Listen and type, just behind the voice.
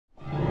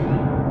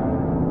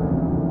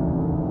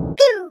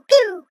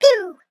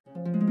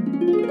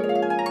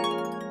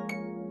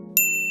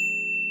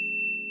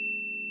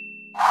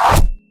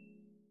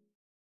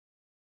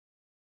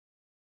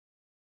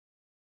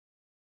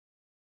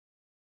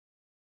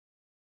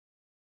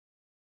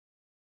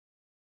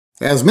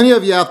As many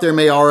of you out there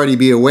may already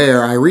be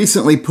aware, I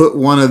recently put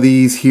one of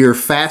these here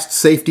fast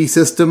safety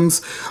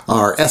systems,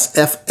 or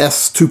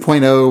SFS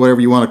 2.0,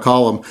 whatever you want to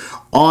call them,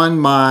 on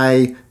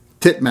my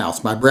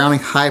titmouse, my Browning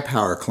high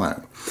power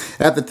clone.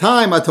 At the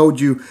time I told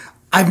you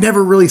I've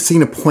never really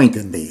seen a point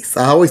in these.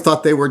 I always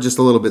thought they were just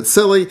a little bit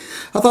silly.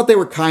 I thought they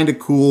were kind of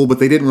cool, but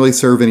they didn't really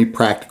serve any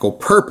practical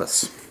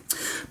purpose.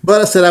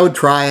 But I said I would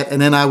try it,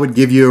 and then I would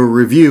give you a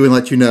review and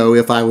let you know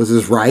if I was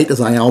as right as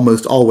I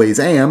almost always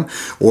am,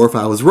 or if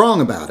I was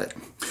wrong about it.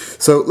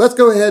 So let's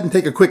go ahead and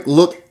take a quick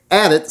look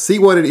at it, see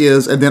what it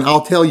is, and then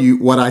I'll tell you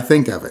what I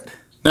think of it.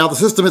 Now, the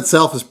system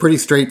itself is pretty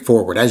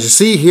straightforward. As you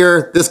see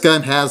here, this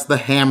gun has the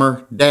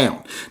hammer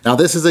down. Now,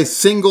 this is a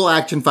single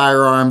action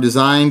firearm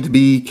designed to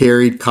be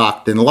carried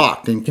cocked and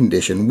locked in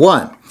condition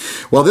 1.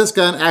 Well, this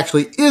gun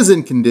actually is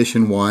in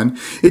condition 1.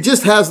 It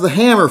just has the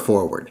hammer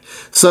forward.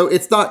 So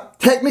it's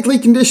not technically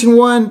condition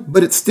 1,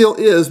 but it still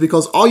is,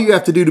 because all you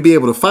have to do to be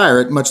able to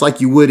fire it, much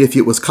like you would if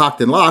it was cocked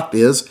and locked,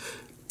 is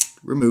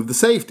remove the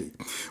safety.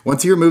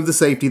 Once you remove the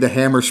safety, the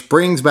hammer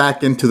springs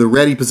back into the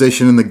ready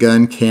position and the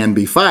gun can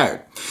be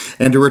fired.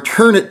 And to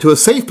return it to a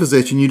safe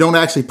position, you don't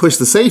actually push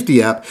the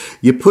safety up,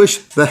 you push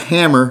the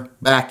hammer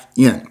back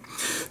in.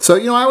 So,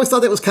 I always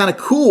thought that was kind of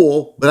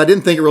cool, but I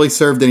didn't think it really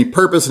served any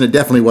purpose, and it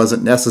definitely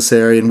wasn't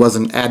necessary and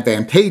wasn't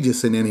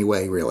advantageous in any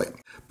way, really.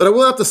 But I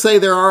will have to say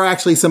there are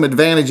actually some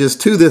advantages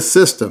to this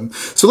system.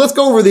 So let's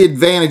go over the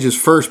advantages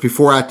first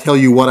before I tell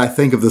you what I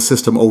think of the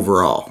system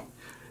overall.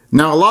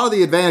 Now, a lot of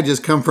the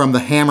advantages come from the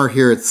hammer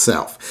here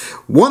itself.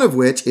 One of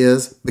which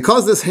is,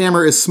 because this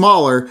hammer is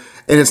smaller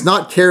and it's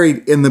not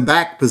carried in the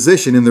back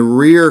position, in the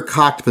rear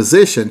cocked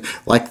position,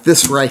 like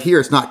this right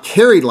here, it's not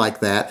carried like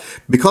that.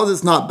 Because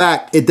it's not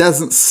back, it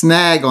doesn't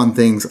snag on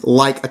things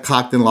like a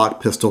cocked and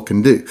locked pistol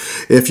can do.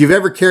 If you've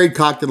ever carried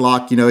cocked and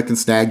locked, it can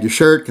snag your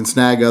shirt, can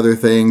snag other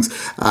things.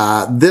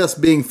 This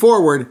being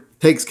forward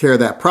takes care of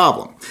that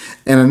problem.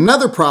 And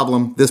another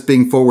problem this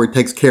being forward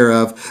takes care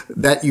of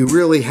that you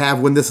really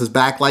have when this is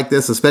back like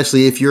this,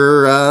 especially if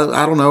you're,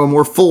 I don't know, a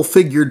more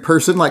full-figured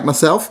person like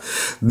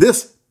myself,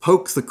 this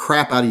pokes the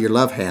crap out of your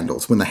love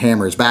handles when the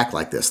hammer is back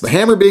like this. The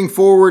hammer being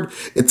forward,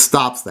 it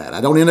stops that. I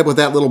don't end up with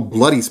that little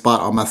bloody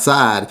spot on my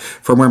side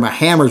from where my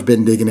hammer's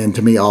been digging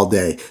into me all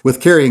day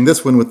with carrying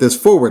this one with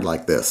this forward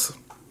like this.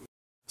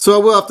 So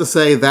I will have to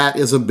say that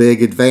is a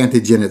big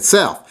advantage in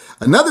itself.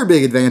 Another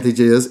big advantage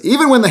is,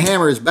 even when the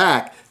hammer is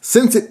back,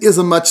 since it is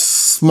a much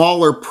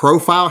smaller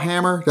profile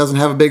hammer, doesn't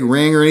have a big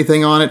ring or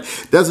anything on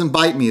it, doesn't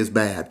bite me as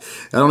bad.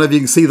 I don't know if you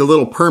can see the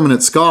little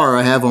permanent scar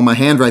I have on my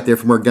hand right there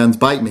from where guns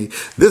bite me.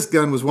 This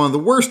gun was one of the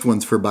worst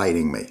ones for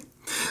biting me.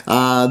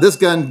 This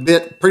gun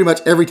bit pretty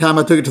much every time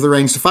I took it to the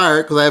range to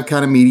fire it because I have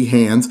kind of meaty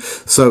hands.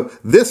 So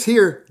this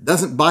here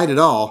doesn't bite at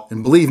all,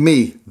 and believe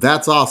me,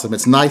 that's awesome.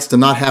 It's nice to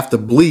not have to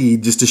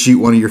bleed just to shoot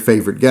one of your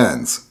favorite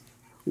guns.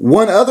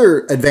 One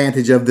other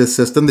advantage of this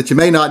system that you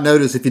may not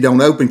notice if you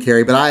don't open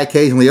carry, but I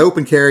occasionally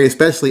open carry,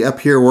 especially up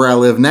here where I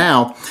live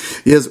now,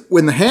 is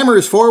when the hammer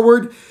is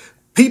forward,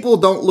 people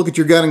don't look at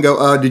your gun and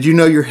go, did you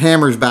know your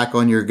hammer's back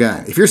on your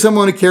gun? If you're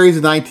someone who carries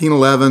a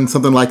 1911,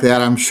 something like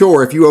that, I'm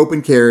sure if you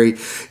open carry,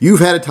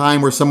 you've had a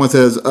time where someone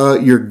says,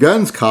 your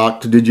gun's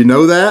cocked, did you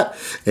know that?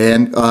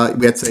 And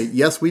we have to say,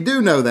 yes, we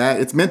do know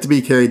that. It's meant to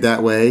be carried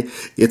that way.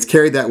 It's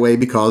carried that way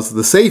because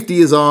the safety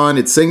is on,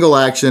 it's single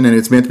action, and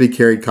it's meant to be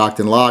carried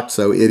cocked and locked,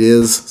 so it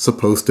is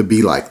supposed to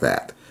be like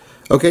that.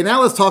 Okay,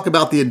 now let's talk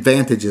about the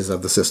advantages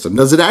of the system.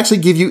 Does it actually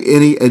give you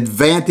any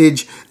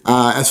advantage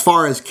as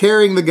far as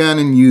carrying the gun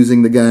and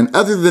using the gun,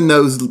 other than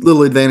those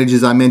little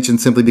advantages I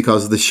mentioned simply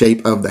because of the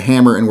shape of the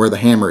hammer and where the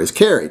hammer is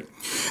carried?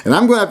 And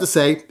I'm going to have to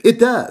say it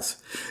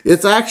does.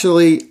 It's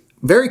actually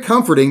very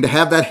comforting to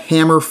have that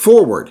hammer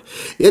forward.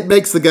 It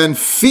makes the gun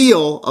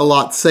feel a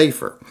lot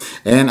safer.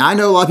 And I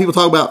know a lot of people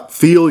talk about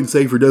feeling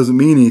safer doesn't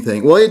mean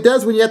anything. Well, it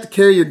does when you have to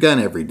carry your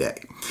gun every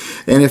day.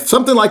 And if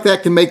something like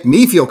that can make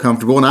me feel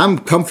comfortable, and I'm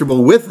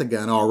comfortable with the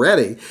gun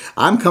already,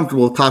 I'm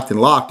comfortable with cocked and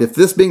locked. If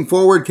this being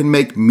forward can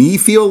make me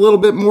feel a little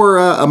bit more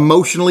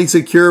emotionally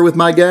secure with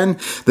my gun,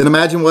 then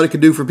imagine what it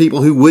could do for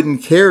people who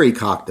wouldn't carry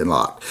cocked and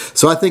locked.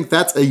 So I think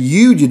that's a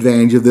huge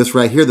advantage of this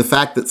right here. The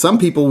fact that some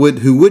people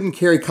who wouldn't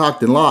carry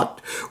cocked and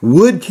locked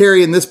would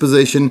carry in this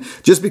position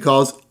just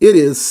because it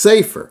is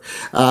safer.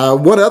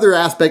 One other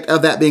aspect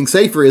of that being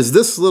safer is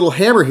this little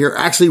hammer here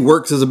actually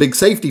works as a big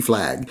safety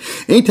flag.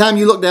 Anytime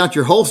you look down at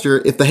your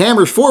holster, if the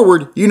hammer's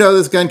forward, you know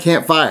this gun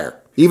can't fire,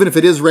 even if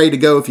it is ready to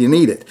go if you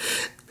need it.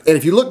 And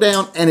if you look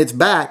down and it's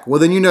back, well,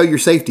 then you know your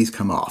safety's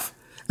come off.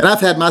 And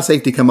I've had my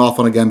safety come off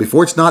on a gun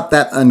before. It's not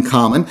that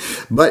uncommon,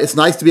 but it's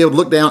nice to be able to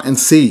look down and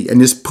see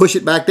and just push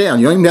it back down.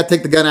 You don't even have to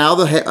take the gun out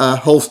of the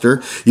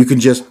holster. You can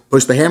just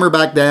push the hammer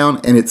back down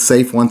and it's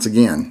safe once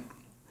again.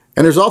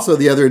 And there's also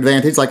the other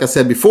advantage, like I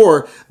said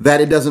before, that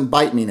it doesn't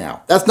bite me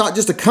now. That's not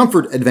just a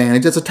comfort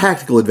advantage, it's a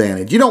tactical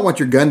advantage. You don't want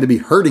your gun to be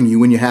hurting you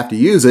when you have to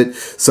use it,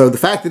 so the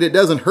fact that it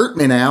doesn't hurt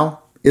me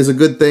now is a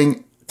good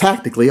thing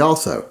tactically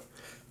also.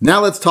 Now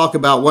let's talk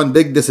about one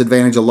big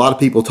disadvantage a lot of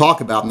people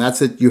talk about, and that's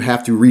that you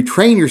have to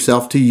retrain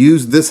yourself to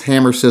use this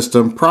hammer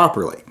system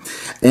properly.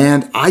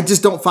 And I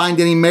just don't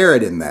find any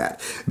merit in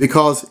that,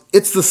 because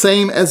it's the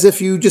same as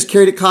if you just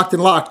carried it cocked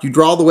and locked. You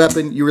draw the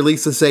weapon, you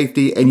release the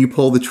safety, and you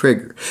pull the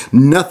trigger.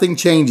 Nothing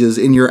changes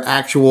in your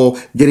actual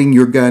getting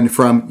your gun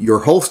from your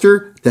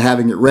holster to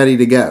having it ready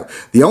to go.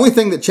 The only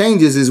thing that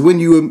changes is when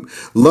you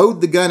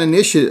load the gun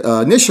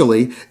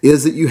initially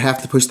is that you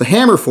have to push the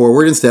hammer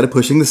forward instead of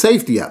pushing the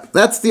safety up.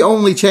 That's the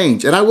only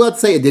change. And I will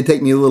say it did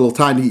take me a little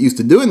time to get used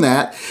to doing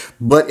that,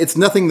 but it's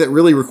nothing that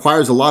really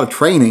requires a lot of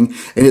training,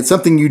 and it's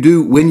something you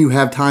do when you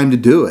have time to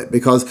do it,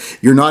 because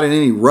you're not in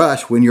any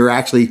rush when you're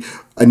actually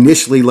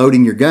initially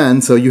loading your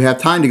gun, so you have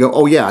time to go,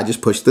 oh yeah, I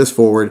just pushed this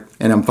forward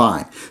and I'm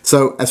fine.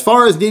 So as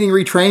far as needing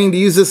retraining to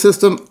use this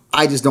system,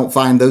 I just don't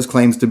find those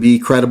claims to be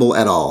credible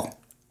at all.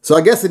 So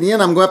I guess in the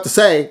end, I'm going to have to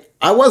say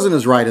I wasn't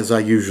as right as I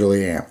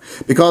usually am,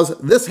 because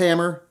this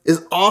hammer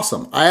is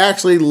awesome. I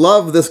actually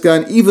love this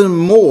gun even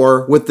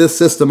more with this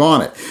system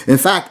on it. In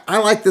fact, I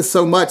like this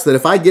so much that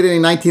if I get any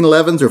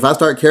 1911s, or if I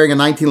start carrying a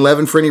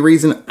 1911 for any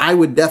reason, I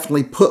would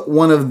definitely put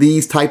one of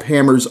these type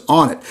hammers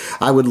on it.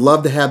 I would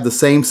love to have the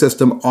same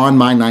system on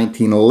my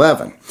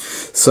 1911.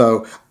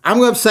 So I'm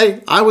going to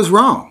say I was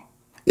wrong.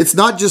 It's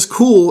not just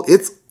cool,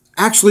 it's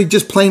actually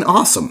just plain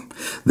awesome.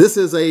 This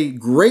is a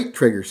great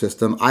trigger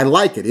system. I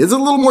like it. It's a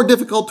little more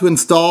difficult to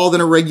install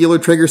than a regular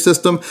trigger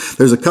system.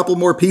 There's a couple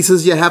more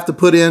pieces you have to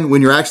put in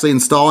when you're actually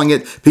installing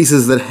it,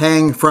 pieces that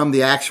hang from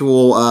the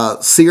actual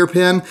sear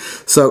pin.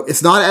 So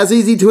it's not as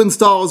easy to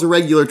install as a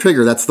regular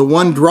trigger. That's the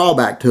one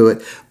drawback to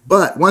it.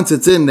 But once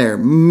it's in there,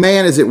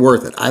 man, is it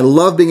worth it. I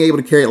love being able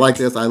to carry it like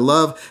this. I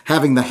love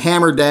having the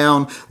hammer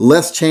down,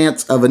 less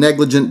chance of a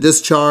negligent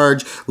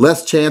discharge,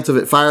 less chance of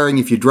it firing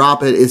if you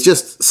drop it. It's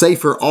just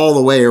safer all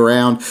the way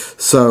around.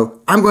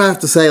 So I'm going to have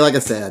to say, like I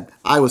said,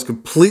 I was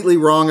completely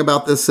wrong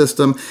about this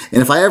system.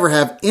 And if I ever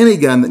have any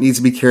gun that needs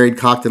to be carried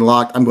cocked and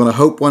locked, I'm going to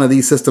hope one of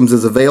these systems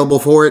is available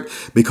for it,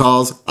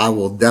 because I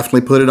will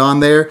definitely put it on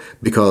there,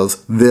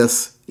 because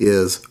this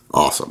is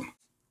awesome.